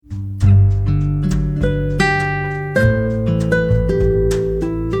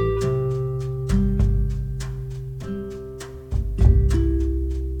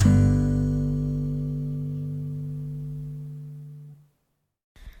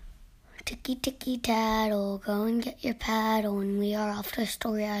ticky-ticky-tattle, go and get your paddle, and we are off to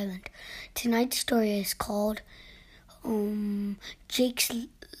Story Island. Tonight's story is called Jake's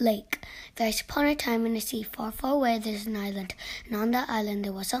Lake. There's upon a time in the sea far, far away there's an island, and on that island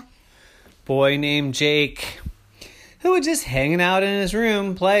there was a boy named Jake who was just hanging out in his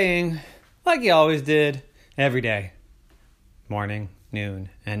room playing like he always did every day. Morning, noon,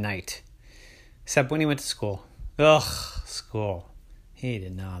 and night. Except when he went to school. School. He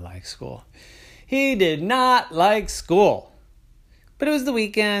did not like school. He did not like school. But it was the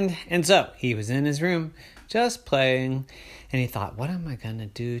weekend, and so he was in his room just playing, and he thought, what am I going to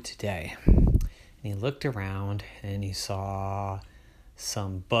do today? And he looked around, and he saw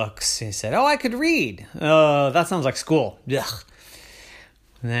some books. He said, I could read. That sounds like school. Ugh.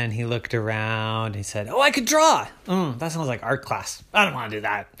 And then he looked around, and he said, I could draw. That sounds like art class. I don't want to do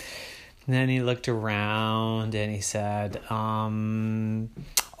that. And then he looked around and he said, I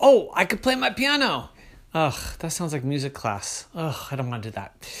could play my piano. That sounds like music class. I don't want to do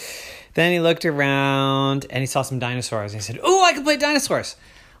that. Then he looked around and he saw some dinosaurs. And he said, I could play dinosaurs.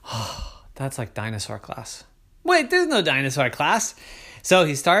 That's like dinosaur class. Wait, there's no dinosaur class. So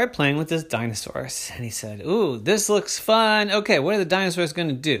he started playing with his dinosaurs. And he said, this looks fun. Okay, what are the dinosaurs going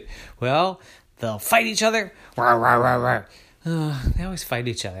to do? Well, they'll fight each other. Rawr, rawr, rawr, rawr. They always fight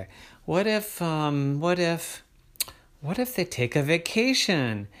each other. What if they take a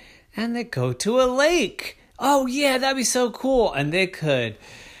vacation and they go to a lake? Oh yeah, that'd be so cool. And they could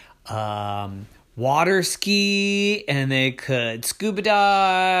water ski, and they could scuba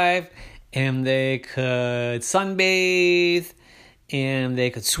dive, and they could sunbathe, and they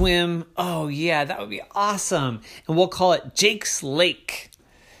could swim. Oh yeah, that would be awesome. And we'll call it Jake's Lake.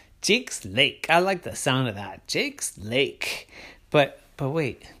 Jake's Lake. I like the sound of that. Jake's Lake. But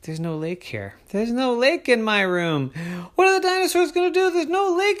wait, there's no lake here. There's no lake in my room. What are the dinosaurs going to do? There's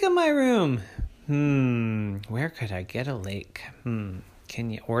no lake in my room. Where could I get a lake? Can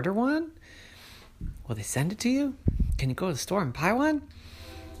you order one? Will they send it to you? Can you go to the store and buy one?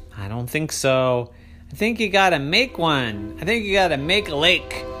 I don't think so. I think you got to make one. I think you got to make a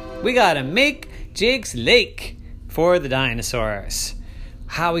lake. We got to make Jake's Lake for the dinosaurs.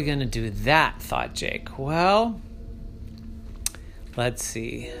 How are we going to do that, thought Jake. Well, let's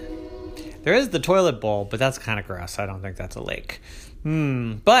see. There is the toilet bowl, but that's kind of gross. I don't think that's a lake.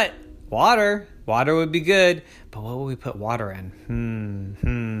 But water. Water would be good. But what would we put water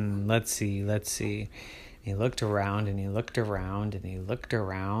in? Let's see. He looked around and he looked around and he looked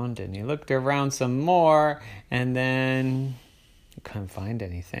around and he looked around some more, and then he couldn't find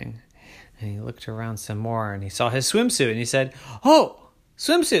anything. And he looked around some more and he saw his swimsuit and he said,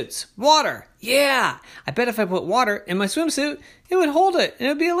 swimsuits, water. Yeah, I bet if I put water in my swimsuit, it would hold it and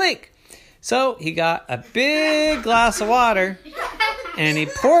it would be a lake. So he got a big glass of water and he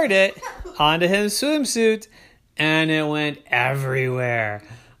poured it onto his swimsuit, and it went everywhere.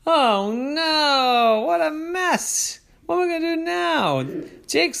 Oh no, what a mess. What am I going to do now?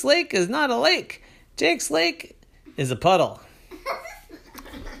 Jake's Lake is not a lake. Jake's Lake is a puddle.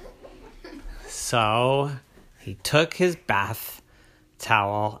 So he took his bath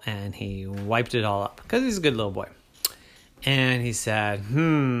towel and he wiped it all up because he's a good little boy. And he said, what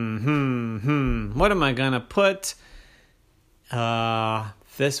am I going to put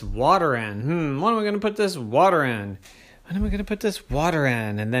this water in? What am I going to put this water in? When am I going to put this water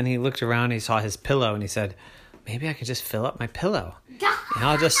in? And then he looked around and he saw his pillow and he said, maybe I could just fill up my pillow. And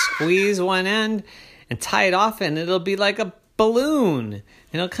I'll just squeeze one end and tie it off and it'll be like a balloon. And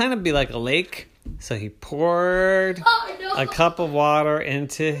it'll kind of be like a lake. So he poured a cup of water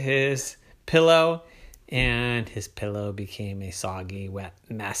into his pillow, and his pillow became a soggy, wet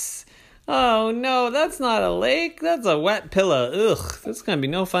mess. Oh no, that's not a lake. That's a wet pillow. Ugh, that's going to be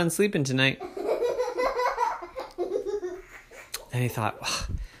no fun sleeping tonight. And he thought,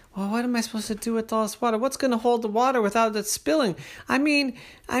 well, what am I supposed to do with all this water? What's going to hold the water without it spilling? I mean,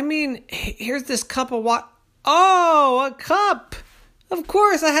 here's this cup of water. Oh, a cup. Of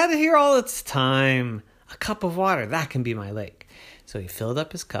course, I had it here all this time. A cup of water, that can be my lake. So he filled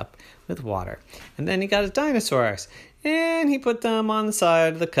up his cup with water. And then he got his dinosaurs. And he put them on the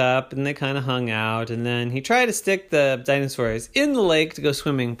side of the cup, and they kind of hung out. And then he tried to stick the dinosaurs in the lake to go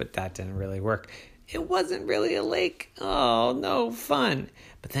swimming, but that didn't really work. It wasn't really a lake. Oh, no fun.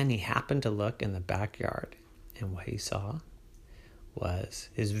 But then he happened to look in the backyard, and what he saw was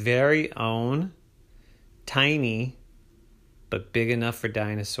his very own tiny but big enough for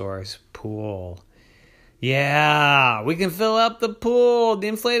dinosaurs pool. Yeah, we can fill up the pool, the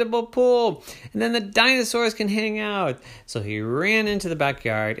inflatable pool, and then the dinosaurs can hang out. So he ran into the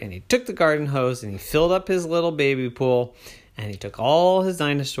backyard and he took the garden hose and he filled up his little baby pool, And he took all his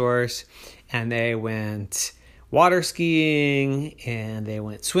dinosaurs and they went water skiing and they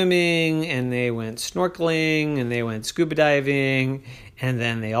went swimming and they went snorkeling and they went scuba diving. And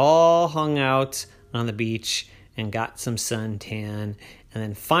then they all hung out on the beach and got some suntan. And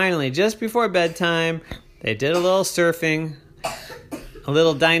then finally, just before bedtime, they did a little surfing, a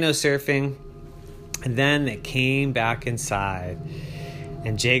little dino surfing. And then they came back inside.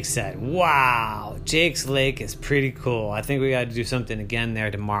 And Jake said, wow, Jake's Lake is pretty cool. I think we got to do something again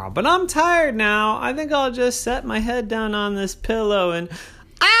there tomorrow. But I'm tired now. I think I'll just set my head down on this pillow and...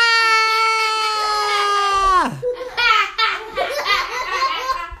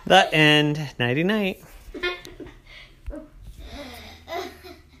 The end. Nighty-night.